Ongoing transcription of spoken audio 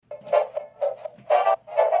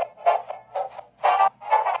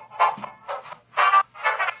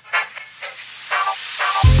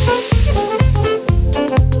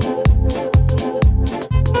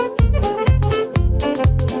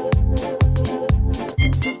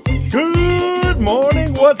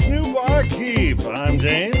What's New Barkeep? I'm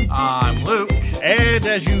Dane. I'm Luke. And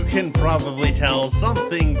as you can probably tell,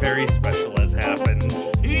 something very special has happened.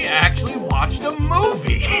 He actually watched a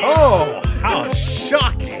movie. Oh, how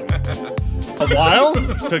shocking. A while.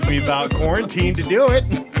 Took me about quarantine to do it.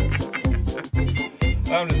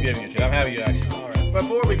 I'm just giving you shit. I'm happy you actually. All right.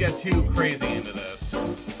 Before we get too crazy into this,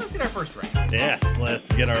 let's get our first drink. Yes, let's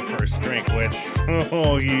get our first drink, which,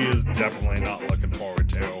 he is definitely not looking forward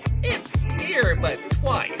to. It's beer, but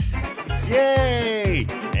twice. Yay!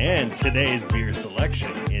 And today's beer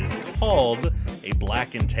selection is called a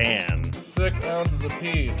Black and Tan. 6 ounces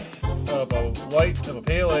apiece of a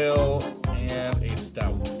pale ale and a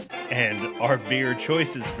stout. And our beer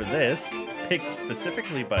choices for this, picked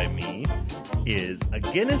specifically by me, is a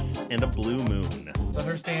Guinness and a Blue Moon. Is that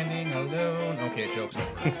her standing alone? Okay, joke's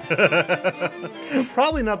over.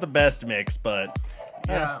 Probably not the best mix, but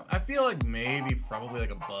Yeah, I feel like probably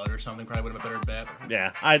like a Bud or something probably would have been a better bet.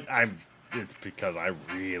 yeah, it's because I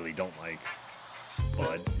really don't like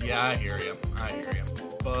Bud. Yeah, I hear you.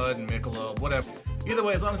 Bud, Michelob, whatever. Either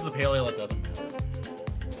way, as long as it's a pale ale, it doesn't matter.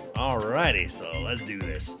 Alrighty, so let's do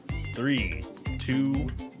this. 3, 2,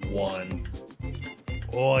 1.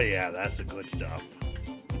 Oh yeah, that's the good stuff.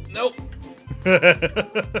 Nope.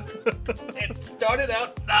 It started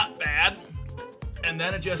out not bad, and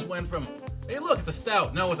then it just went from, hey look, it's a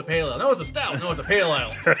stout, no it's a pale ale, no it's a stout, no it's a pale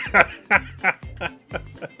ale.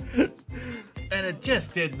 And it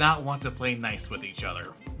just did not want to play nice with each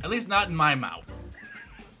other. At least not in my mouth.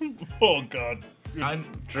 Oh god, it's I'm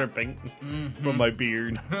dripping from my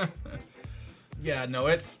beard. Yeah,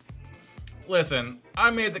 no, listen, I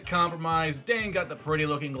made the compromise. Dane got the pretty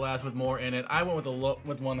looking glass with more in it. I went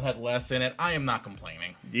with one that had less in it. I am not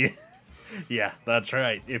complaining. Yeah, that's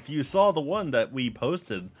right. If you saw the one that we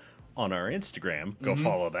posted on our Instagram, go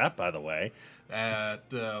follow that, by the way. At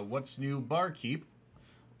What's New Barkeep.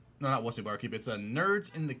 No, not What's New Barkeep. It's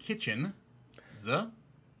Nerds in the Kitchen. Yeah,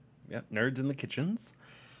 Nerds in the Kitchens.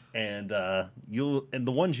 And the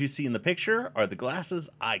ones you see in the picture are the glasses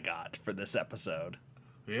I got for this episode.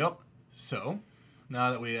 Yep. So,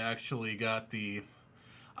 now that we actually got the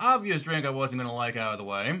obvious drink I wasn't going to like out of the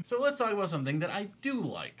way, so let's talk about something that I do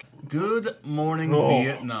like. Good Morning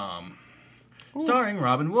Vietnam. Starring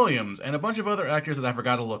Robin Williams and a bunch of other actors that I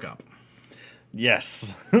forgot to look up.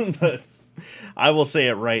 Yes. I will say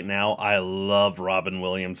it right now. I love Robin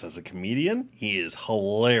Williams as a comedian. He is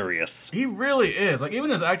hilarious. He really is. Like, even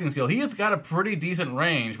his acting skill, he has got a pretty decent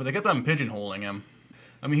range, but they kept on pigeonholing him.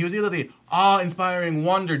 I mean, he was either the awe-inspiring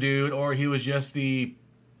wonder dude, or he was just the,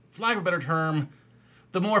 for lack of a better term,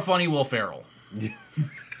 the more funny Will Ferrell.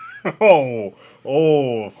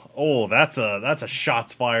 That's a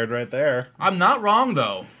shots fired right there. I'm not wrong,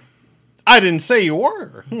 though. I didn't say you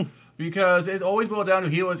were. Because it always boiled down to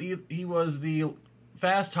he was the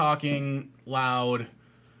fast-talking, loud,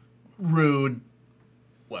 rude,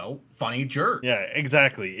 funny jerk. Yeah,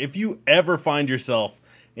 exactly. If you ever find yourself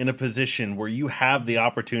in a position where you have the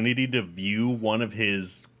opportunity to view one of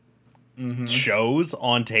his shows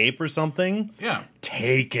on tape or something, Yeah.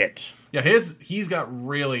 take it. Yeah, he's got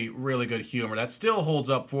really, really good humor that still holds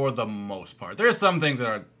up for the most part. There's some things that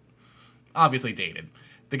are obviously dated.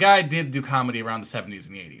 The guy did do comedy around the 70s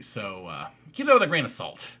and the 80s, so keep that with a grain of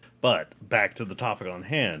salt. But back to the topic on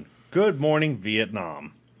hand. Good Morning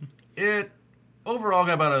Vietnam. It overall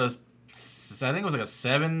got about I think it was like a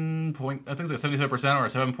 77% or a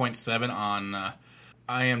 7.7 on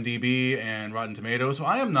IMDb and Rotten Tomatoes. So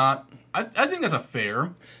I think that's a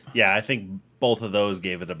fair. Yeah, I think both of those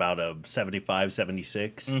gave it about a 75,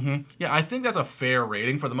 76. Mm-hmm. Yeah, I think that's a fair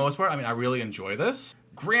rating for the most part. I mean, I really enjoy this.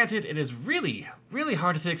 Granted, it is really, really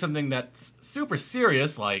hard to take something that's super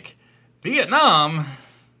serious like Vietnam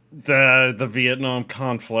The Vietnam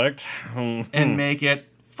conflict. and make it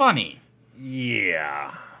funny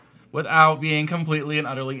Yeah. without being completely and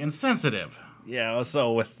utterly insensitive. Yeah,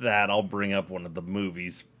 so with that, I'll bring up one of the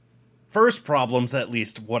movie's first problems, at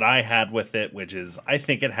least what I had with it, which is I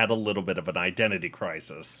think it had a little bit of an identity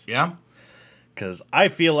crisis. Yeah? Because I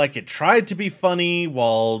feel like it tried to be funny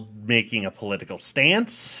while making a political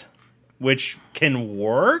stance, which can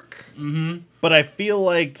work. Mm-hmm. But I feel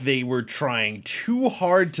like they were trying too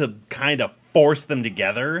hard to kind of force them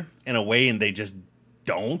together in a way, and they just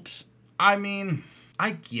don't. I mean,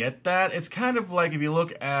 I get that. It's kind of like if you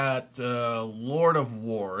look at Lord of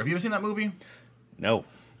War. Have you ever seen that movie? No.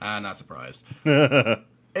 Not surprised.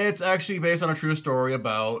 It's actually based on a true story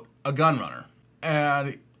about a gun runner.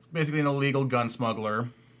 And basically an illegal gun smuggler.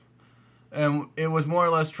 And it was more or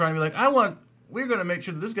less trying to be like, we're going to make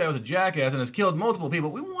sure that this guy was a jackass and has killed multiple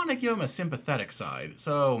people. We want to give him a sympathetic side.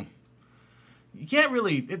 So you can't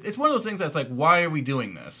really... It's one of those things that's like, why are we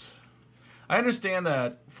doing this? I understand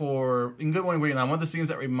that in Good Morning Vietnam, one of the scenes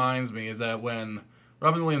that reminds me is that when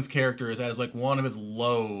Robin Williams' character is at like one of his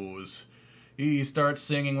lows, he starts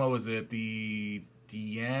singing, what was it, the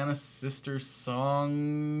Deanna Sisters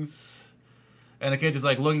songs? And the kid just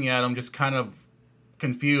like looking at him, just kind of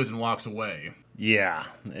confused and walks away. Yeah,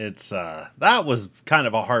 it's that was kind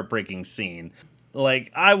of a heartbreaking scene.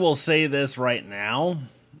 Like, I will say this right now,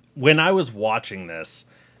 when I was watching this,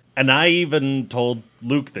 and I even told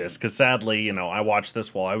Luke this, because sadly, I watched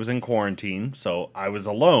this while I was in quarantine, so I was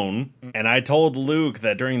alone, and I told Luke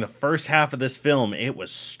that during the first half of this film, it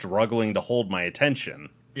was struggling to hold my attention.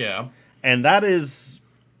 Yeah. And that is,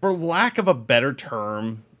 for lack of a better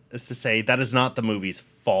term, is to say that is not the movie's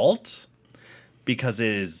fault, because it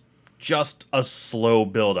is just a slow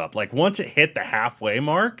build-up. Like, once it hit the halfway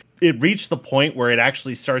mark, it reached the point where it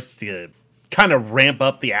actually starts to kind of ramp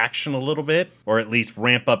up the action a little bit, or at least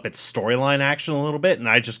ramp up its storyline action a little bit, and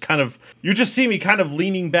I just you just see me kind of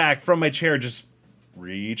leaning back from my chair, just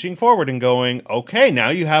reaching forward and going, okay, now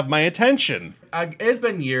you have my attention. It's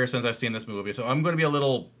been years since I've seen this movie, so I'm going to be a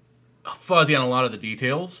little fuzzy on a lot of the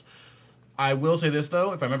details. I will say this,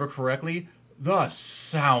 though, if I remember correctly, the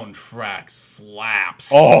soundtrack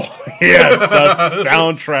slaps. Oh, yes, the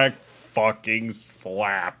soundtrack fucking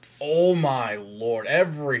slaps. Oh my lord,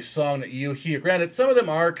 every song that you hear. Granted, some of them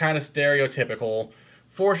are kind of stereotypical.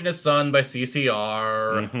 Fortunate Son by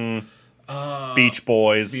CCR. Mm-hmm. Beach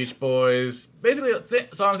Boys. Basically,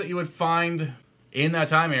 songs that you would find in that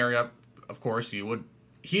time area, of course, you would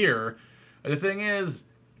hear. The thing is,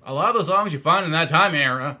 a lot of the songs you find in that time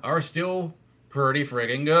era are still pretty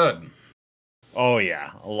friggin' good. Oh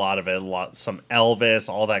yeah, a lot of it. Some Elvis,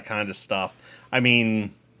 all that kind of stuff. I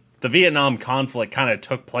mean, the Vietnam conflict kind of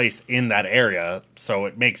took place in that area, so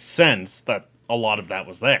it makes sense that a lot of that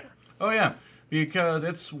was there. Oh yeah, because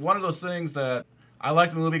it's one of those things that I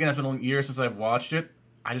like the movie again. It's been years since I've watched it.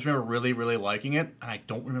 I just remember really, really liking it, and I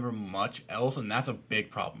don't remember much else, and that's a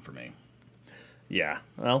big problem for me. Yeah,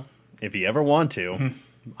 well, if you ever want to,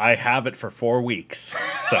 I have it for 4 weeks,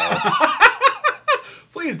 so...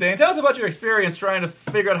 Please, Dane, tell us about your experience trying to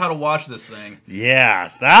figure out how to watch this thing.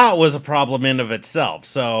 Yes, that was a problem in of itself.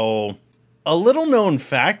 So, a little known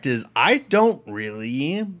fact is I don't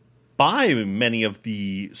really buy many of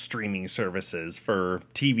the streaming services for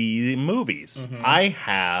TV and movies. Mm-hmm. I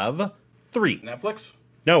have 3. Netflix?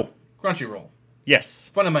 No. Crunchyroll?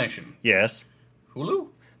 Yes. Funimation? Yes. Hulu?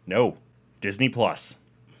 No. Disney Plus.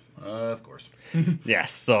 Of course.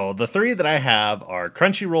 Yes, so the 3 that I have are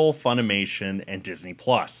Crunchyroll, Funimation, and Disney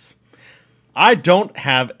Plus. I don't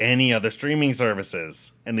have any other streaming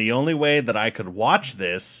services, and the only way that I could watch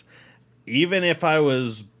this, even if I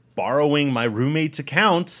was borrowing my roommate's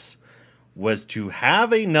accounts, was to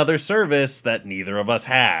have another service that neither of us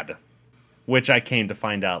had. Which I came to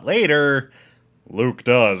find out later, Luke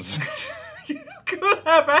does. You could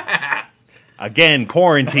have asked. Again,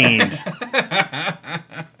 quarantined.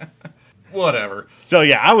 Whatever. So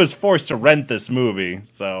yeah, I was forced to rent this movie,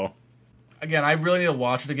 so... Again, I really need to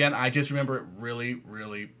watch it again. I just remember it really,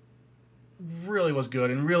 really, really was good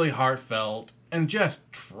and really heartfelt and just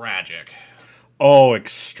tragic. Oh,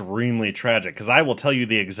 extremely tragic, because I will tell you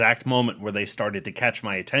the exact moment where they started to catch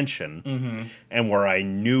my attention and where I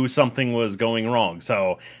knew something was going wrong.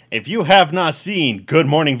 So, if you have not seen Good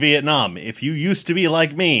Morning Vietnam, if you used to be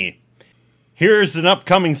like me, here's an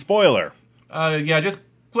upcoming spoiler. Yeah, just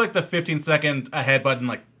click the 15-second ahead button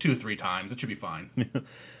like 2-3 times. It should be fine.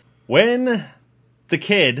 When the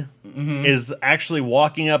kid is actually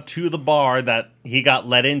walking up to the bar that he got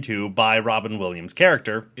let into by Robin Williams'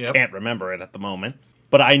 character, can't remember it at the moment,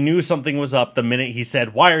 but I knew something was up the minute he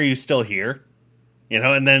said, "Why are you still here?"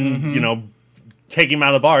 And then, take him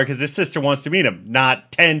out of the bar because his sister wants to meet him.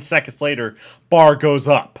 Not 10 seconds later, bar goes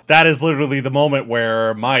up. That is literally the moment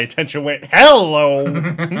where my attention went, hello!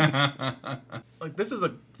 Like, this is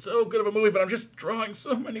so good of a movie, but I'm just drawing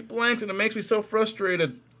so many blanks and it makes me so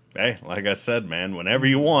frustrated. Hey, like I said, man, whenever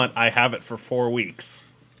you want, I have it for 4 weeks.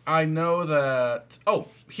 I know that... Oh,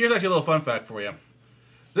 here's actually a little fun fact for you.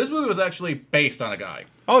 This movie was actually based on a guy.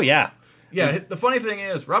 Oh, yeah. Yeah, the funny thing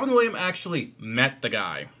is, Robin Williams actually met the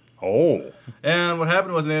guy. Oh. And what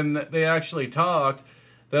happened was, then they actually talked.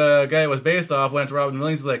 The guy it was based off went to Robin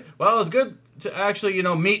Williams and was like, well, it was good to actually,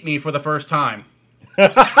 meet me for the first time.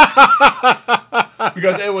 Because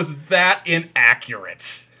it was that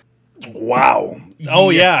inaccurate. Wow. Oh,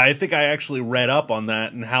 yeah. I think I actually read up on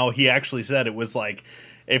that and how he actually said it was like,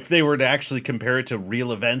 if they were to actually compare it to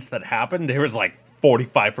real events that happened, it was like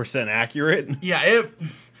 45% accurate. Yeah,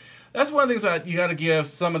 that's one of the things that you got to give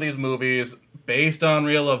some of these movies based on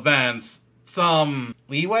real events some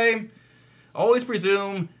leeway, always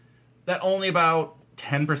presume that only about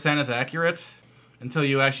 10% is accurate until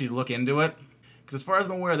you actually look into it. Because as far as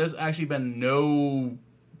I'm aware, there's actually been no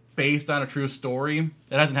based on a true story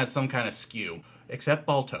that hasn't had some kind of skew, except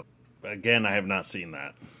Balto. Again, I have not seen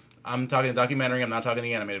that. I'm talking the documentary, I'm not talking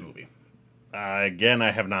the animated movie. Again,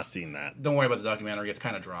 I have not seen that. Don't worry about the documentary, it's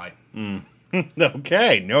kind of dry.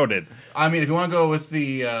 Okay, noted. I mean, if you want to go with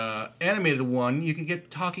the animated one, you can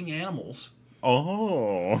get talking animals.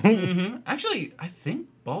 Oh. Actually, I think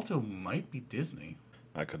Balto might be Disney.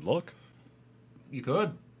 I could look. You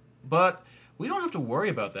could. But we don't have to worry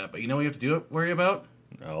about that. But you know what we have to worry about?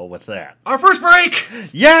 Oh, what's that? Our first break!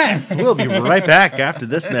 Yes! We'll be right back after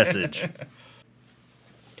this message.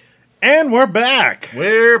 And we're back!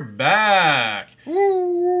 We're back!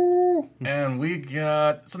 Woo! And we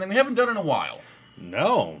got something we haven't done in a while.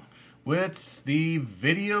 No. It's the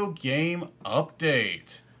video game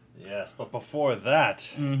update. Yes, but before that,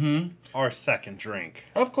 our second drink.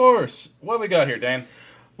 Of course. What we got here, Dan?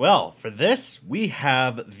 Well, for this, we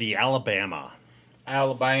have the Alabama.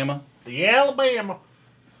 Alabama. The Alabama.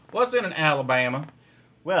 What's in an Alabama?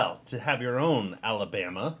 Well, to have your own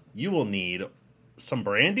Alabama, you will need some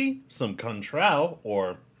brandy, some Cointreau,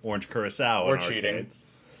 or orange curacao. We're in cheating. arcades.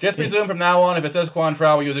 Just presume from now on, if it says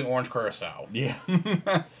Cointreau, we're using orange curacao. Yeah.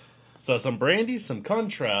 So some brandy, some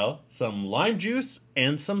Cointreau, some lime juice,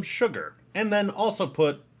 and some sugar. And then also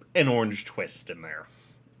put an orange twist in there.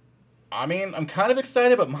 I mean, I'm kind of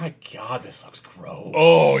excited, but my God, this looks gross.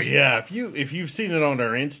 Oh yeah, if you've seen it on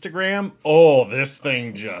our Instagram, oh, this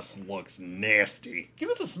thing just looks nasty. Give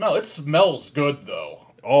us a smell. It smells good, though.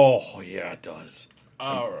 Oh yeah, it does.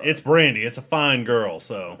 All right. It's brandy. It's a fine girl.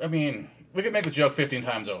 So I mean, we could make this joke 15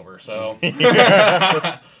 times over. So,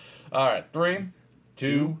 all right, 3,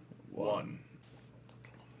 2, 1.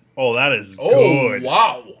 oh, that is Oh, good.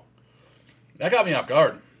 wow! That got me off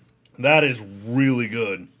guard. That is really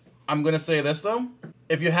good. I'm gonna say this though: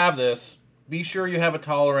 if you have this, be sure you have a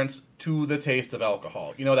tolerance to the taste of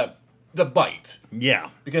alcohol. You know that the bite,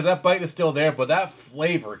 Yeah. because that bite is still there, but that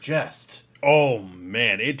flavor just. Oh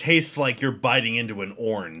man, it tastes like you're biting into an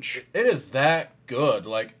orange. It is that good.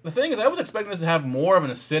 Like, the thing is, I was expecting this to have more of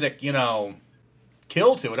an acidic,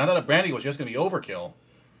 kill to it. I thought a brandy was just going to be overkill.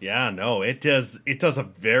 Yeah, no, it does a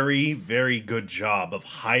very, very good job of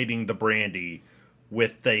hiding the brandy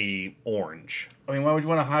with the orange. I mean, why would you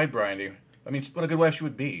want to hide brandy? I mean, what a good wife she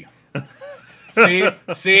would be.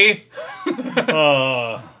 See?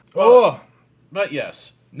 Oh, But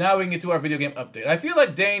yes, now we can get to our video game update. I feel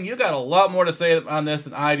like, Dane, you got a lot more to say on this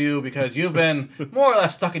than I do, because you've been more or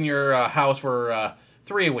less stuck in your house for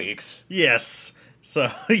 3 weeks. yes.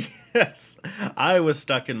 So, yes, I was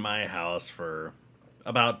stuck in my house for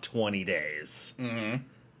about 20 days. Mm-hmm.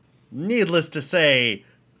 Needless to say,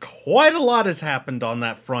 quite a lot has happened on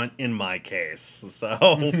that front in my case.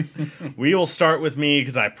 So, we will start with me,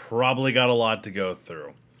 because I probably got a lot to go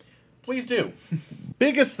through. Please do.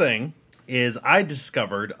 Biggest thing is I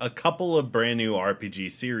discovered a couple of brand new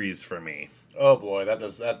RPG series for me. Oh boy,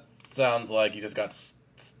 that sounds like you just got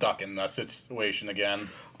stuck in that situation again.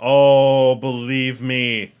 Oh, believe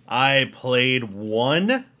me, I played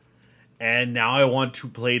one, and now I want to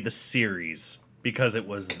play the series because it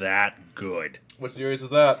was that good. What series is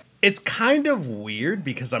that? It's kind of weird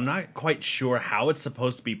because I'm not quite sure how it's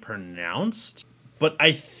supposed to be pronounced, but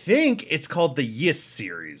I think it's called the Ys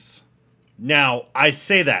series. Now, I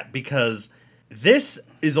say that because this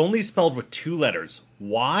is only spelled with 2 letters,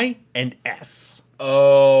 Y and S.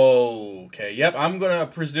 Oh, okay. Yep, I'm going to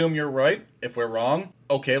presume you're right. If we're wrong,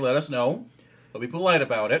 okay, let us know. But be polite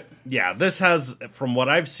about it. Yeah, this has, from what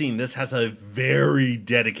I've seen, this has a very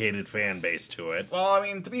dedicated fan base to it. Well, I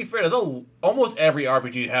mean, to be fair, almost every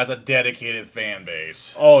RPG has a dedicated fan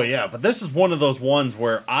base. Oh, yeah, but this is one of those ones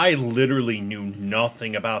where I literally knew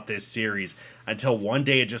nothing about this series until one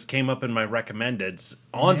day it just came up in my recommendeds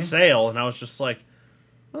on sale, and I was just like,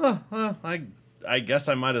 I guess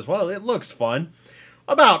I might as well. It looks fun.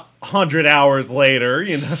 About 100 hours later, I'm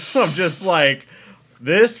just like,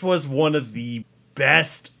 this was one of the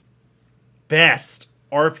best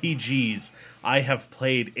RPGs I have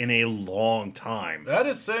played in a long time. That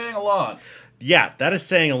is saying a lot. Yeah, that is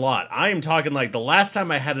saying a lot. I am talking like the last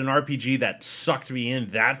time I had an RPG that sucked me in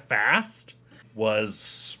that fast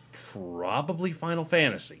was probably Final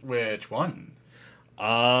Fantasy. Which one?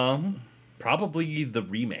 Probably the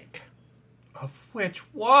remake. Of which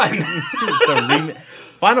one?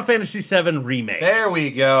 Final Fantasy VII Remake. There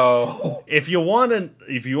we go. If you want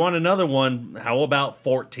another one, how about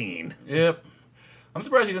 14? Yep. I'm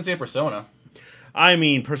surprised you didn't say Persona. I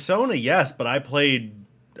mean, Persona, yes, but I played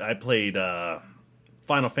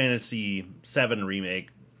Final Fantasy VII Remake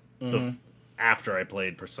after I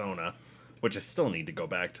played Persona, which I still need to go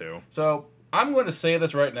back to. So, I'm going to say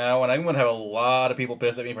this right now, and I'm going to have a lot of people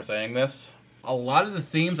pissed at me for saying this. A lot of the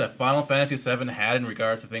themes that Final Fantasy VII had in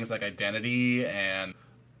regards to things like identity and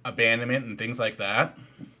abandonment and things like that,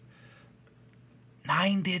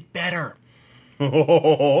 9 did better.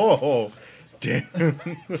 Oh, damn.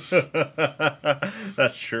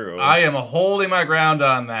 That's true. I am holding my ground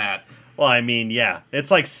on that. Well, I mean, yeah.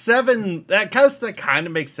 It's like 7... That kind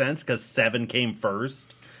of makes sense, because 7 came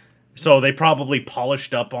first. So they probably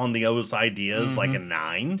polished up on those ideas like a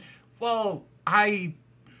 9. Well,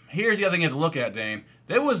 here's the other thing you have to look at, Dane.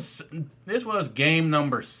 This was game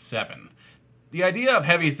number 7. The idea of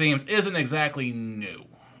heavy themes isn't exactly new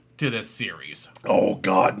to this series. Oh,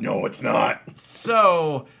 God, no, it's not.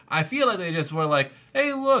 So, I feel like they just were like,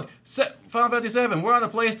 hey, look, Final Fantasy VII, we're on the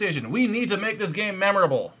PlayStation. We need to make this game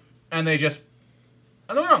memorable. And they just...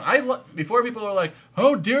 I don't know. Before people are like,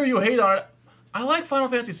 how dare you hate on it? I like Final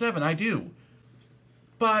Fantasy VII, I do.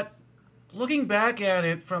 But looking back at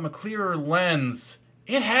it from a clearer lens,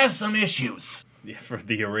 it has some issues. Yeah, for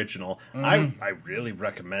the original. I really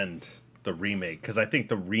recommend the remake, because I think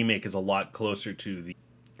the remake is a lot closer to the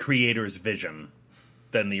creator's vision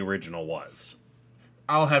than the original was.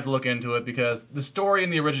 I'll have to look into it, because the story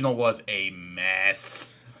in the original was a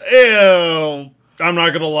mess. Ew. I'm not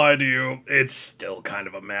going to lie to you. It's still kind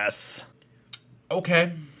of a mess.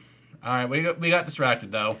 Okay. All right, we got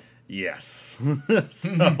distracted, though. Yes.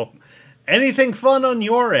 So, anything fun on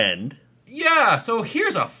your end? Yeah, so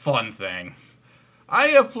here's a fun thing. I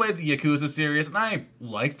have played the Yakuza series, and I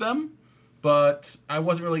like them, but I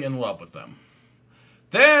wasn't really in love with them.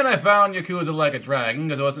 Then I found Yakuza Like a Dragon,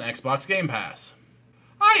 because it was an Xbox Game Pass.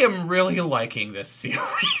 I am really liking this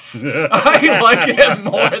series. I like it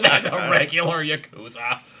more than a regular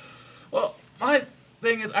Yakuza. Well, my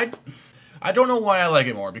thing is, I don't know why I like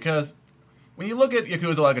it more, because when you look at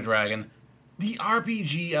Yakuza Like a Dragon, the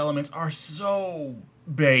RPG elements are so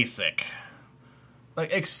basic.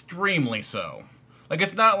 Like, extremely so. Like,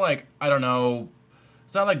 it's not like, I don't know,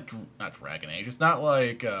 it's not like, not Dragon Age, it's not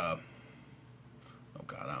like, oh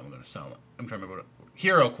god, I'm trying to remember what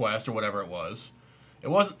Hero Quest or whatever it was. It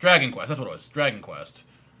wasn't Dragon Quest, that's what it was, Dragon Quest.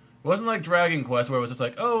 It wasn't like Dragon Quest where it was just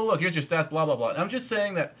like, oh look, here's your stats, blah blah blah. And I'm just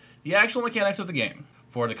saying that the actual mechanics of the game,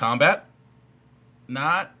 for the combat,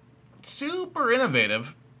 not super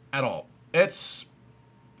innovative at all. It's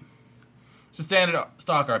a standard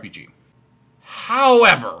stock RPG.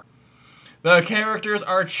 However, the characters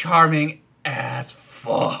are charming as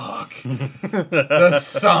fuck. The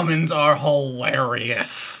summons are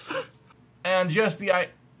hilarious. And just the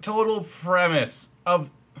total premise of...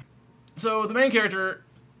 So, the main character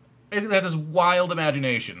basically has this wild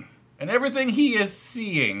imagination. And everything he is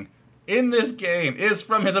seeing in this game is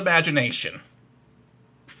from his imagination.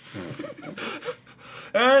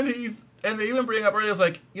 And they even bring up earlier, it's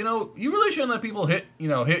like, you really shouldn't let people hit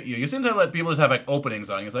you. You seem to let people just have, like, openings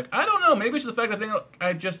on you. It's like, I don't know, maybe it's the fact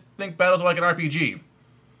I just think battles are like an RPG.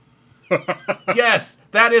 Yes,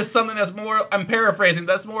 that is something that's more, I'm paraphrasing,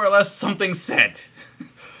 that's more or less something said.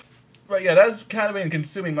 But yeah, that's kind of been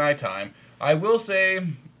consuming my time. I will say,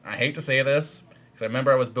 I hate to say this, because I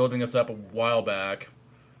remember I was building this up a while back.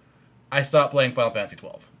 I stopped playing Final Fantasy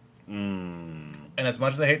XII. And as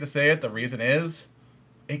much as I hate to say it, the reason is,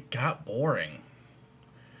 it got boring.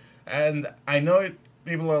 And I know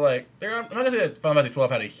people are like, I'm not going to say that Final Fantasy XII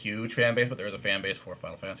had a huge fan base, but there is a fan base for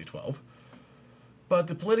Final Fantasy XII. But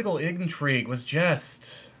the political intrigue was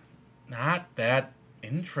just not that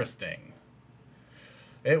interesting.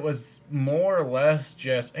 It was more or less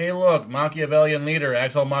just, hey look, Machiavellian leader,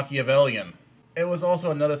 acts all Machiavellian. It was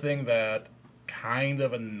also another thing that kind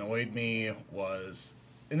of annoyed me was,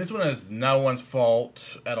 and this one is no one's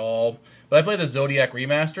fault at all, but I played the Zodiac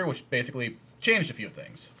Remaster, which basically changed a few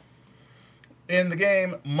things. In the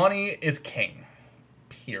game, money is king.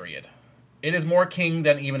 Period. It is more king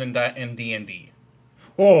than even in D&D.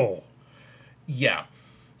 Oh. Yeah.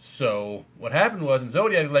 So, what happened was, in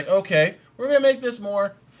Zodiac, like, okay, we're going to make this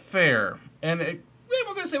more fair. And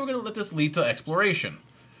we're going to let this lead to exploration.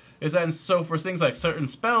 So for things like certain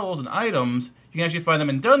spells and items, you can actually find them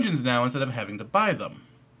in dungeons now instead of having to buy them.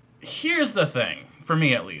 Here's the thing, for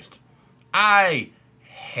me at least. I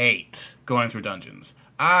hate going through dungeons.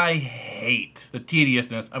 I hate the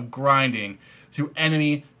tediousness of grinding through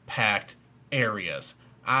enemy-packed areas.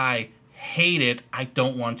 I hate it. I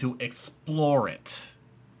don't want to explore it.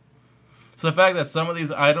 So the fact that some of these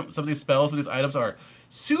spells, some of these items are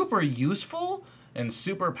super useful and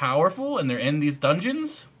super powerful, and they're in these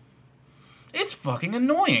dungeons, it's fucking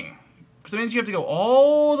annoying. Because it means you have to go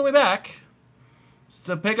all the way back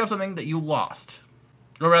to pick up something that you lost.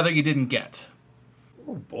 Or rather, you didn't get.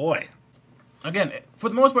 Oh, boy. Again, for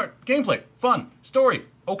the most part, gameplay, fun, story,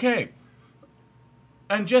 okay.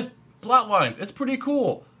 And just plot lines, it's pretty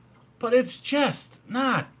cool. But it's just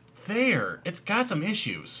not there. It's got some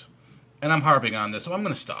issues. And I'm harping on this, so I'm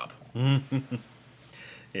going to stop.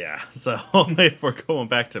 Yeah, so if we're going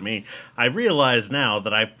back to me, I realize now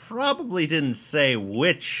that I probably didn't say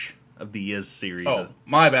which of the Yiz series. Oh,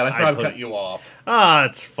 my bad. I probably cut you off.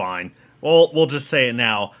 It's fine. Well, we'll just say it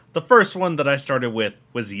now. The first one that I started with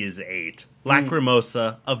was Yiz 8,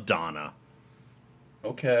 Lacrimosa of Dana.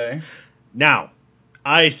 Okay. Now,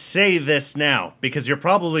 I say this now because you're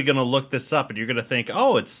probably going to look this up and you're going to think,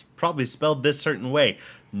 oh, it's probably spelled this certain way.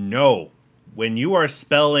 No. When you are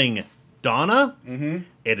spelling Dana,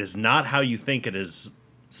 it is not how you think it is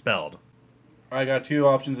spelled. I got two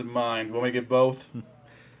options in mind. You want me to get both?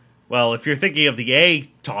 Well, if you're thinking of the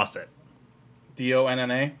A, toss it.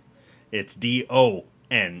 D-O-N-N-A? It's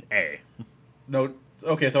D-O-N-A. No,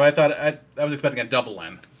 okay, so I thought I was expecting a double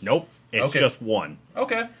N. Nope, it's Okay. just one.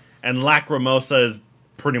 Okay. And Lacrimosa is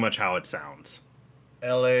pretty much how it sounds.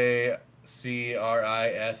 L-A-C-R-I-S-M...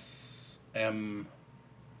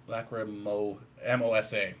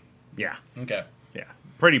 M-O-S-A. Yeah, Okay. yeah,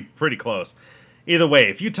 pretty close. Either way,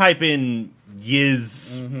 if you type in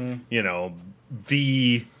Yiz, you know,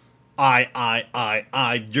 V-I-I-I-I,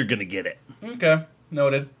 you're gonna get it. Okay.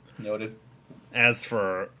 Noted. As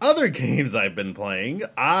for other games I've been playing,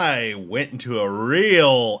 I went into a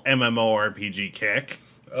real MMORPG kick.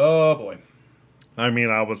 Oh, boy. I mean,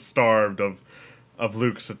 I was starved of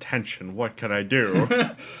Luke's attention. What can I do?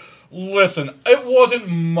 Listen, it wasn't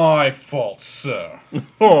my fault, sir.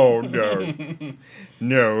 Oh, no.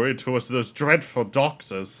 No, it was those dreadful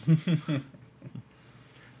doctors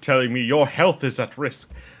telling me your health is at risk.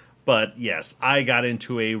 But yes, I got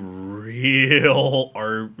into a real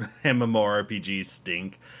MMORPG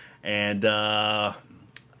stink. And I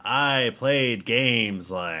played games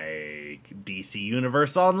like DC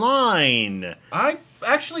Universe Online. I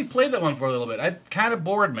actually played that one for a little bit. It kind of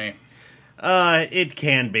bored me. It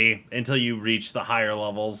can be until you reach the higher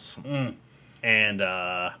levels. And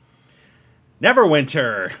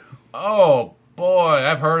Neverwinter. Oh, boy,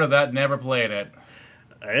 I've heard of that, never played it.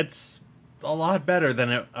 It's a lot better than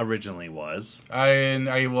it originally was. And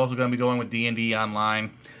are you also going to be going with D&D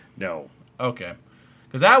Online? No. Okay.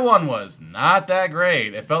 Because that one was not that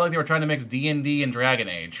great. It felt like they were trying to mix D&D and Dragon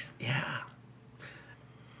Age. Yeah.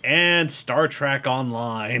 And Star Trek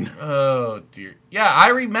Online. Oh, dear. Yeah, I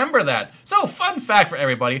remember that. So, fun fact for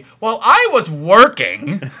everybody. While I was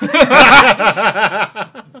working,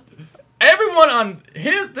 everyone on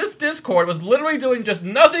this Discord was literally doing just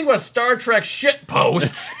nothing but Star Trek shit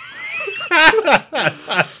posts.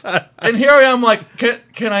 And here I am like,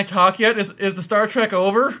 can I talk yet? Is the Star Trek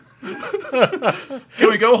over? Can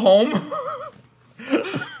we go home?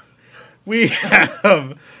 We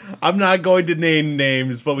have, I'm not going to name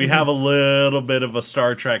names, but we have a little bit of a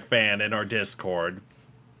Star Trek fan in our Discord.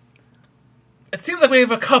 It seems like we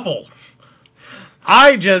have a couple.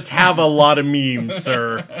 I just have a lot of memes,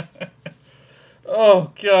 sir.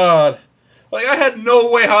 Oh, God. Like, I had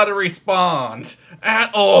no way how to respond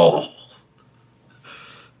at all.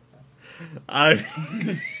 That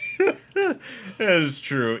is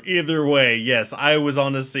true. Either way, yes, I was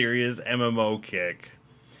on a serious MMO kick.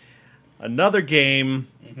 Another game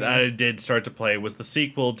that I did start to play was the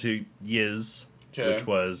sequel to Yiz, which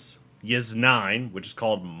was Yiz 9, which is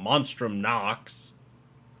called Monstrum Nox.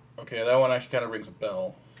 Okay, that one actually kind of rings a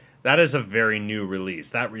bell. That is a very new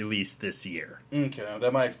release. That released this year. Okay,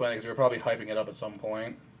 that might explain it, because we were probably hyping it up at some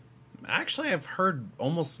point. Actually, I've heard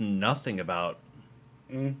almost nothing about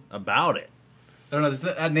it. I don't know,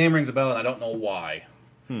 that name rings a bell, and I don't know why.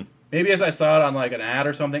 Maybe as I saw it on, like, an ad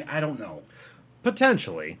or something, I don't know.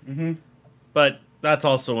 Potentially. But that's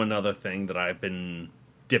also another thing that I've been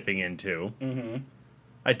dipping into.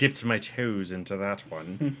 I dipped my toes into that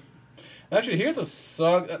one. Actually, here's a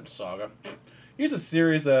saga. Here's a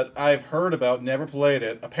series that I've heard about, never played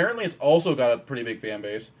it. Apparently, it's also got a pretty big fan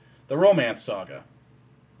base. The Romance Saga.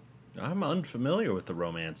 I'm unfamiliar with the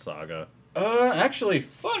Romance Saga. Actually,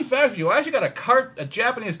 fun fact for you, I actually got a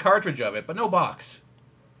Japanese cartridge of it, but no box.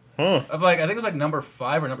 Of I think it was like number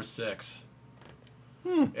 5 or number 6.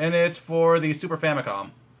 And it's for the Super Famicom.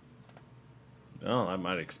 Oh, that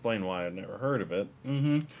might explain why I've never heard of it.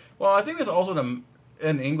 Well, I think there's also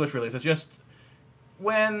an English release. It's just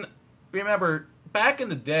remember, back in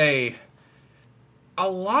the day, a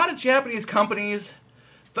lot of Japanese companies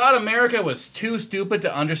Thought America was too stupid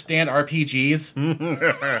to understand RPGs?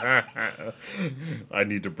 I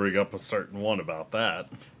need to bring up a certain one about that.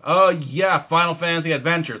 Yeah, Final Fantasy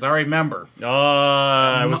Adventures, I remember.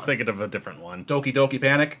 I was thinking of a different one. Doki Doki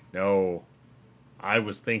Panic? No. I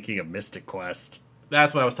was thinking of Mystic Quest.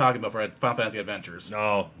 That's what I was talking about for Final Fantasy Adventures.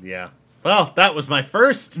 Oh, yeah. Well, that was my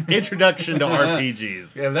first introduction to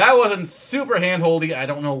RPGs. If that wasn't super handholdy, I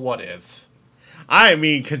don't know what is. I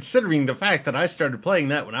mean, considering the fact that I started playing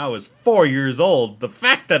that when I was 4 years old, the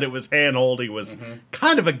fact that it was hand-holding was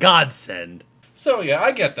kind of a godsend. So, yeah,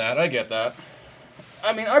 I get that.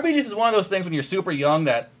 I mean, RPGs is one of those things when you're super young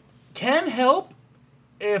that can help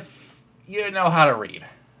if you know how to read.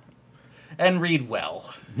 And read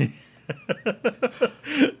well.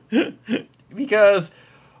 Because,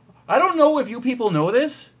 I don't know if you people know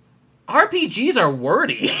this, RPGs are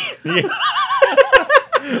wordy.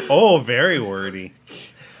 Oh, very wordy.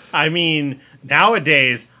 I mean,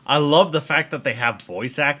 nowadays, I love the fact that they have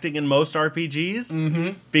voice acting in most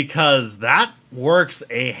RPGs, because that works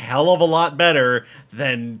a hell of a lot better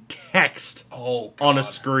than text on a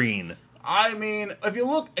screen. I mean, if you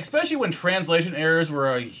look, especially when translation errors were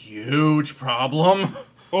a huge problem.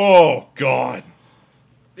 Oh, God.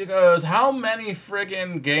 Because how many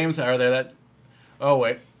friggin' games are there that... Oh,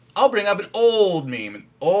 wait. I'll bring up an old meme.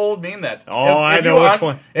 That... I know which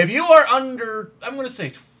one. If you are under, I'm going to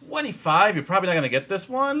say 25, you're probably not going to get this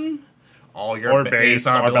one. All your base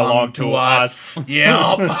belong to us.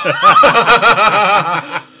 Yep.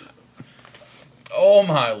 Oh,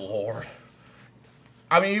 my Lord.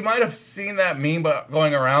 I mean, you might have seen that meme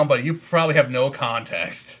going around, but you probably have no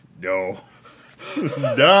context. No.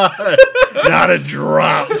 Not a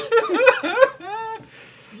drop.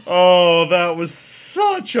 Oh, that was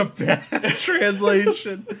such a bad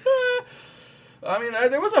translation. I mean,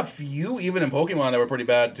 there was a few even in Pokemon that were pretty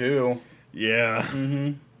bad, too. Yeah.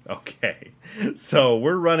 Okay. So,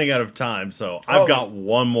 we're running out of time, so I've got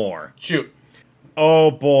one more. Shoot.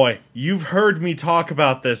 Oh, boy. You've heard me talk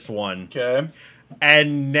about this one. Okay.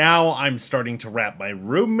 And now I'm starting to wrap my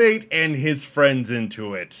roommate and his friends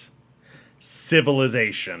into it.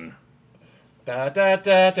 Civilization. Yep.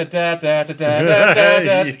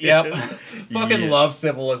 Fucking love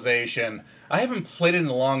Civilization. I haven't played it in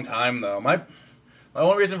a long time, though. My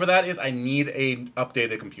only reason for that is I need an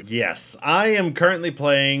updated computer. Yes, I am currently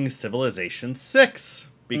playing Civilization 6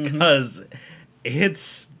 because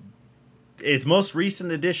its most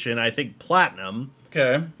recent edition, I think Platinum,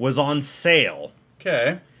 was on sale.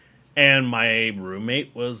 Okay. And my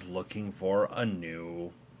roommate was looking for a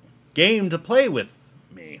new game to play with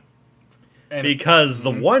me. Because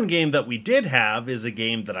the one game that we did have is a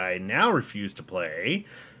game that I now refuse to play.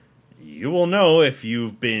 You will know if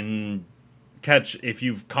you've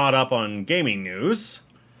caught up on gaming news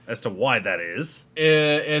as to why that is.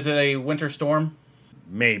 Is it a Winter Storm?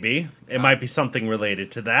 Maybe. It might be something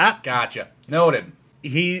related to that. Gotcha. Noted.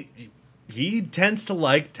 He tends to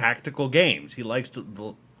like tactical games. He likes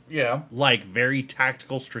to like very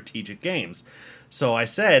tactical strategic games. So I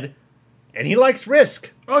said, and he likes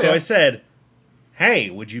Risk. I said, hey,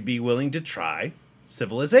 would you be willing to try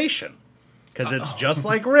Civilization? Because it's just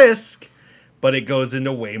like Risk, but it goes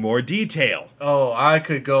into way more detail. Oh, I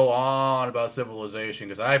could go on about Civilization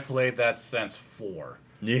because I've played that since 4.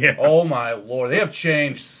 Yeah. Oh my Lord, they have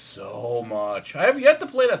changed so much. I have yet to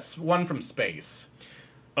play that one from space.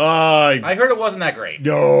 I heard it wasn't that great.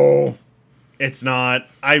 No, it's not.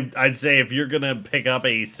 I'd say if you're going to pick up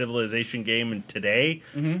a Civilization game today,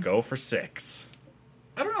 go for 6.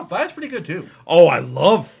 I don't know, 5's pretty good too. Oh, I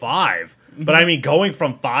love 5. But I mean, going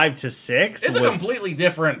from 5 to 6... It's a completely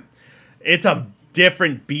different... It's a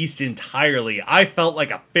different beast entirely. I felt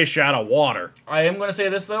like a fish out of water. I am going to say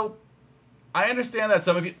this, though. I understand that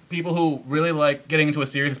some of you people who really like getting into a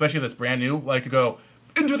series, especially if it's brand new, like to go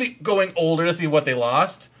into the going older to see what they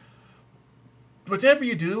lost. Whatever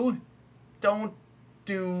you do, don't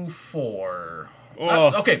do 4.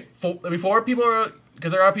 Okay, before people are...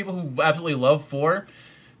 Because there are people who absolutely love 4.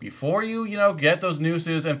 Before you get those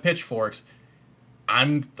nooses and pitchforks,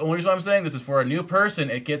 the only reason I'm saying this is for a new person,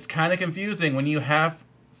 it gets kind of confusing when you have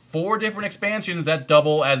 4 different expansions that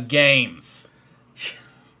double as games.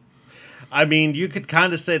 I mean, you could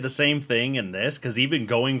kind of say the same thing in this, because even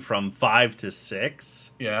going from 5 to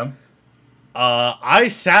 6... Yeah. I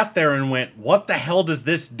sat there and went, what the hell does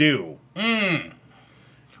this do?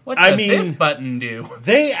 What does this button do?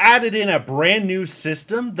 They added in a brand new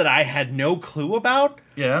system that I had no clue about.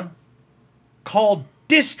 Yeah. Called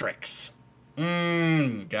districts.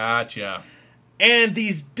 Gotcha. And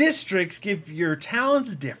these districts give your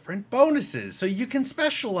towns different bonuses. So you can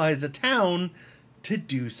specialize a town to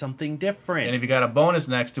do something different. And if you got a bonus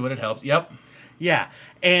next to it, it helps. Yep. Yeah,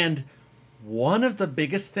 and one of the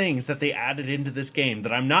biggest things that they added into this game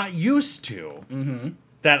that I'm not used to,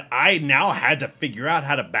 that I now had to figure out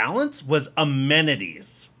how to balance, was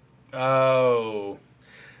amenities. Oh.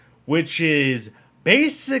 Which is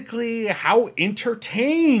basically how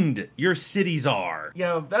entertained your cities are.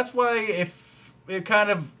 Yeah, that's why if it kind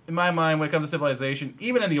of, in my mind, when it comes to Civilization,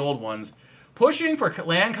 even in the old ones, pushing for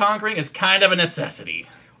land conquering is kind of a necessity.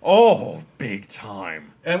 Oh, big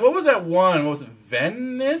time. And what was that one? What was it?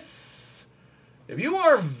 Venice? If you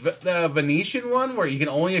are the Venetian one where you can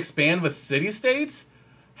only expand with city-states,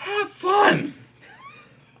 have fun.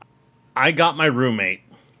 I got my roommate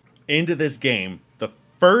into this game. The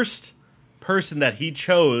first person that he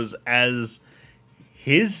chose as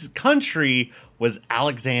his country was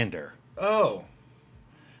Alexander. Oh.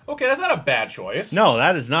 Okay, that's not a bad choice. No,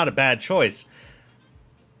 that is not a bad choice.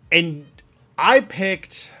 And I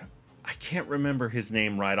picked... I can't remember his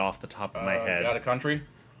name right off the top of my head. Got a country?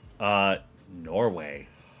 Norway.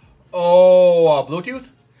 Oh, Bluetooth?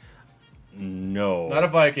 No. Not a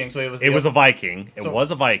Viking, so it was... It was a Viking. It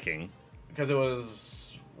was a Viking. Because it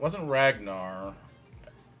wasn't Ragnar.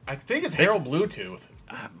 I think it's Harold Bluetooth.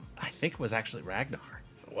 I think it was actually Ragnar.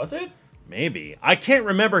 Was it? Maybe. I can't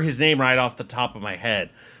remember his name right off the top of my head.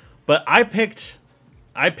 But I picked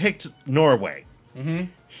Norway. Mm-hmm.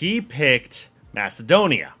 He picked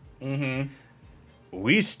Macedonia. Mm-hmm.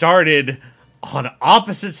 We started on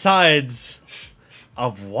opposite sides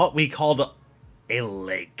of what we called a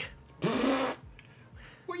lake.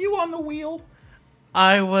 Were you on the wheel?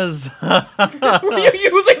 I was... Were you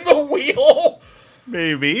using the wheel?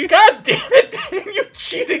 Maybe. God damn it, you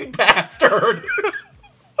cheating bastard.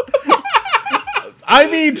 I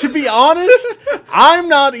mean, to be honest, I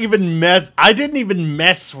didn't even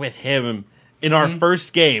mess with him in our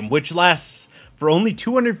first game, which lasts for only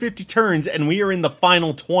 250 turns, and we are in the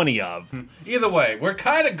final 20 of. Either way, we're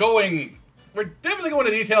definitely going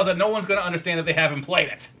to details that no one's going to understand if they haven't played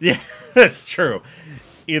it. Yeah, that's true.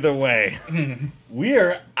 Either way, we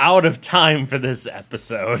are out of time for this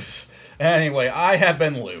episode. Anyway, I have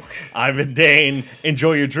been Luke. I've been Dane.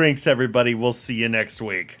 Enjoy your drinks, everybody. We'll see you next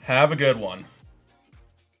week. Have a good one.